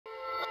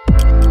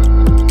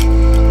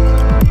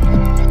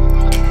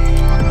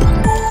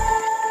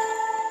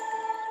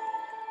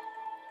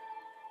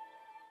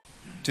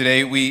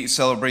Today we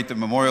celebrate the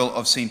memorial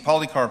of Saint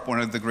Polycarp, one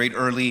of the great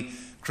early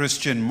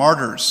Christian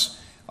martyrs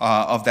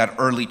of that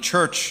early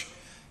church.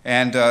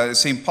 And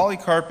Saint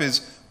Polycarp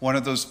is one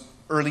of those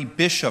early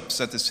bishops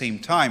at the same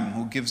time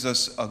who gives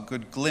us a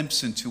good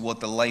glimpse into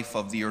what the life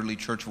of the early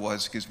church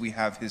was, because we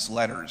have his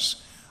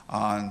letters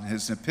on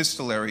his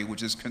epistolary,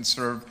 which is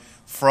conserved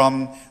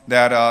from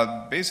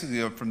that,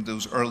 basically from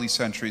those early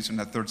centuries in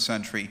the 3rd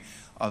century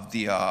of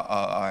the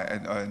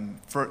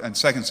and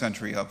 2nd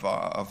century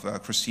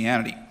of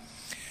Christianity.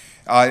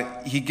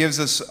 He gives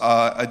us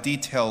a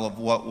detail of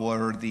what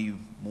were the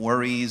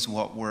worries,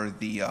 what were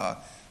the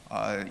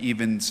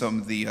even some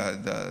of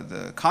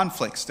the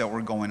conflicts that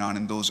were going on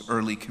in those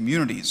early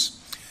communities.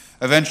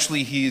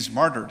 Eventually, he's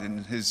martyred,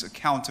 and his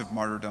account of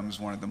martyrdom is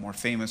one of the more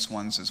famous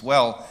ones as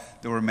well.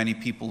 There were many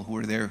people who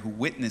were there who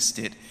witnessed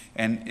it,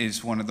 and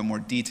is one of the more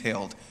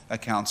detailed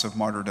accounts of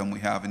martyrdom we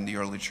have in the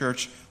early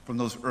church from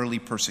those early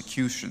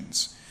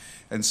persecutions.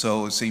 And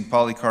so St.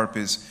 Polycarp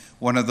is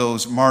one of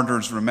those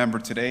martyrs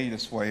remembered today.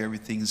 That's why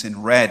everything's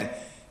in red.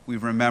 We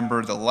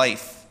remember the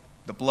life,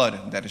 the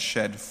blood that is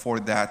shed for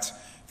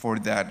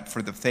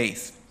the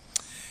faith.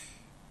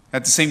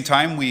 At the same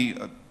time, we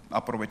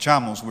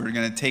aprovechamos. We're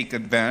going to take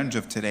advantage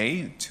of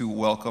today to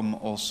welcome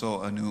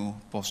also a new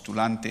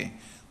postulante,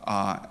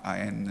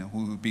 and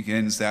who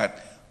begins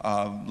that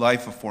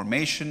life of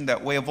formation,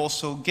 that way of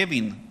also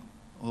giving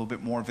a little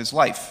bit more of his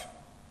life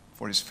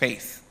for his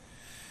faith.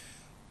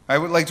 I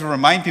would like to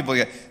remind people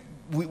that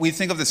we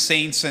think of the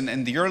saints, and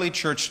in the early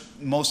church,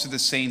 most of the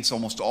saints,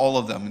 almost all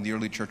of them in the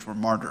early church, were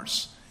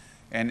martyrs.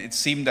 And it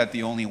seemed that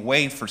the only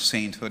way for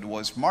sainthood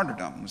was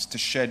martyrdom, was to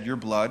shed your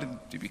blood,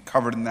 to be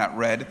covered in that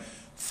red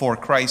for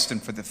Christ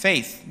and for the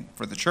faith,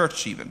 for the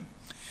church even.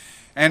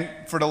 And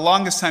for the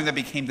longest time, that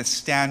became the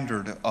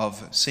standard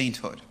of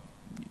sainthood.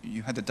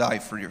 You had to die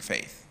for your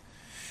faith.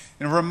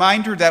 And a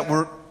reminder that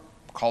we're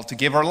called to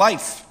give our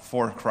life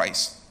for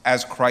Christ,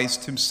 as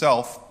Christ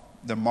himself,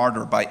 the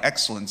martyr by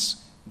excellence,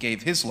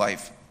 gave his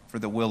life for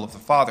the will of the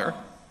Father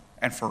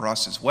and for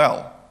us as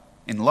well,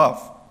 in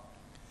love.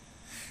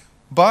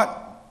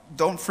 But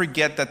don't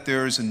forget that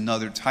there is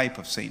another type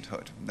of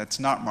sainthood that's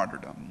not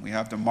martyrdom. We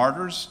have the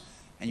martyrs,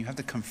 and you have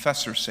the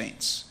confessor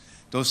saints.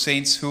 Those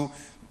saints who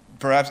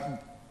perhaps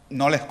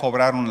no les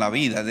cobraron la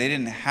vida. They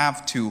didn't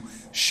have to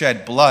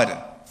shed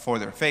blood for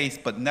their faith,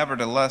 but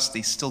nevertheless,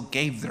 they still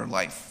gave their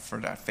life for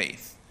that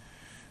faith.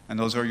 And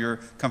those are your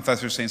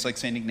confessor saints like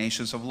St.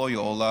 Ignatius of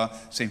Loyola,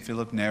 St.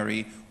 Philip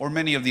Neri, or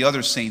many of the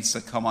other saints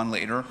that come on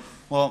later.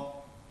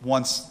 Well,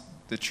 once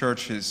the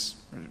church is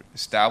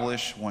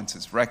established, once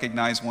it's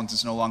recognized, once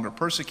it's no longer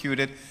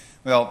persecuted,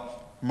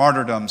 well,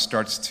 martyrdom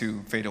starts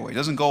to fade away. It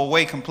doesn't go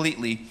away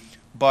completely,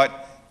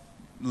 but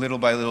little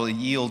by little it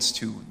yields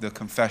to the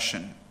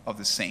confession of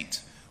the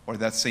saint, or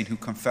that saint who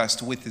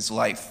confessed with his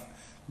life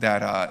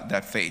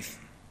that faith.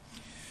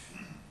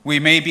 We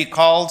may be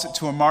called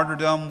to a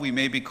martyrdom, we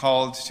may be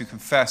called to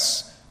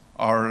confess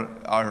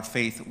our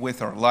faith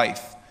with our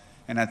life,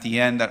 and at the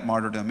end that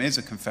martyrdom is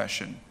a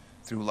confession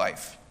through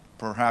life,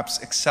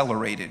 perhaps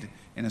accelerated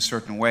in a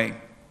certain way.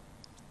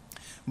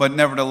 But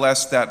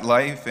nevertheless, that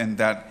life and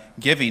that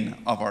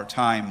giving of our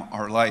time,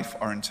 our life,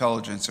 our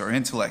intelligence, our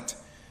intellect,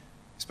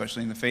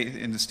 especially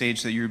in the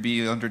stage that you'll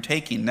be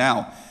undertaking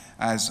now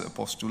as a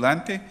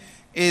postulante,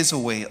 is a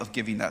way of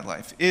giving that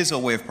life, is a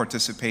way of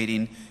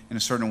participating in a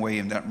certain way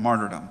in that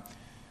martyrdom.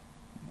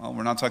 Well,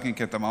 we're not talking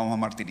que te vamos a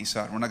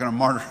martirizar. We're not going to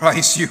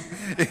martyrize you.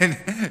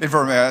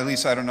 At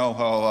least I don't know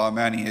how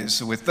Manny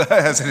is with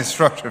as an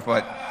instructor,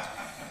 but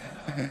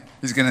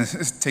he's going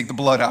to take the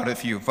blood out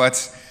of you.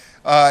 But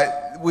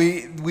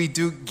we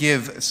do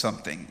give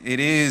something. It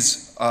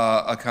is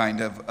a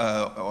kind of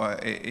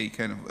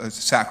a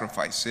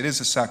sacrifice. It is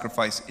a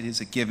sacrifice. It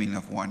is a giving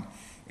of one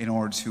in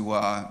order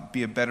to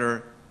be a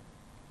better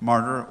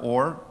martyr,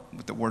 or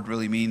what the word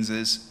really means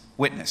is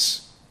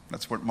witness.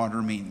 That's what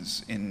martyr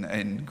means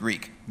in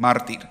Greek.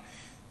 Martyr.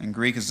 In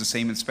Greek is the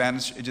same in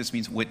Spanish. It just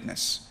means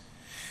witness.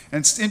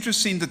 And it's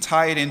interesting to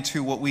tie it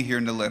into what we hear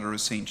in the letter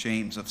of St.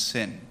 James of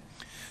sin.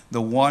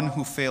 The one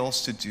who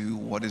fails to do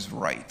what is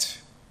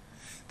right.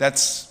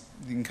 That's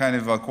kind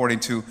of according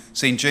to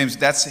St. James,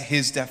 that's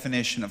his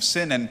definition of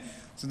sin. And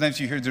sometimes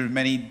you hear there are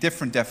many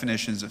different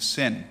definitions of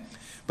sin.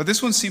 But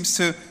this one seems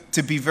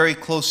to be very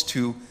close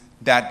to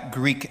that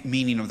Greek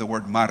meaning of the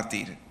word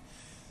martyr.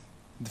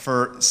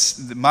 For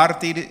the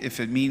martyr, if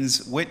it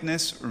means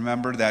witness,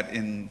 remember that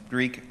in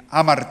Greek,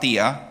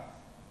 amartia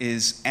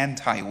is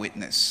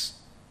anti-witness,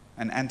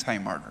 an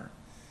anti-martyr.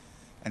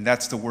 And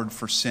that's the word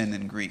for sin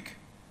in Greek.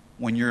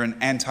 When you're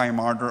an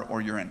anti-martyr or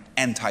you're an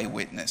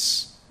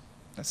anti-witness,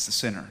 that's the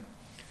sinner.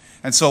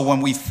 And so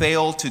when we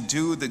fail to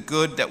do the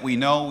good that we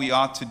know we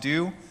ought to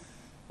do,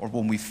 or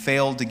when we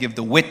fail to give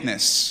the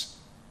witness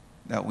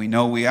that we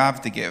know we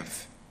have to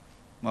give,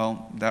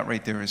 well, that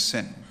right there is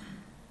sin.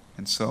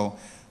 And so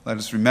let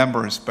us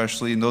remember,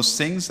 especially in those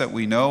things that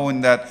we know,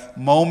 in that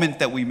moment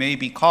that we may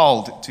be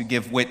called to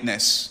give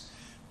witness,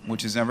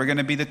 which is never going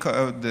to be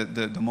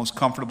the most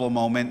comfortable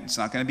moment. It's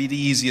not going to be the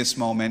easiest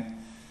moment.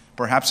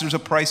 Perhaps there's a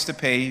price to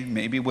pay,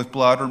 maybe with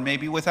blood or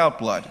maybe without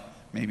blood.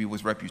 Maybe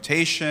with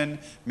reputation,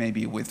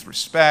 maybe with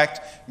respect,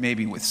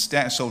 maybe with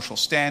social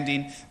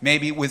standing,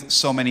 maybe with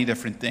so many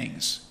different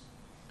things.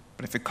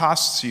 But if it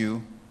costs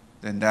you,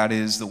 then that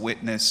is the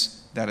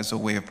witness, that is a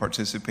way of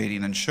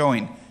participating and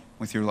showing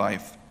with your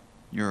life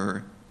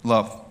your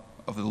love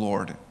of the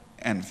Lord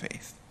and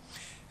faith.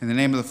 In the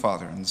name of the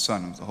Father, and the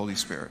Son, and the Holy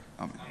Spirit.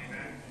 Amen.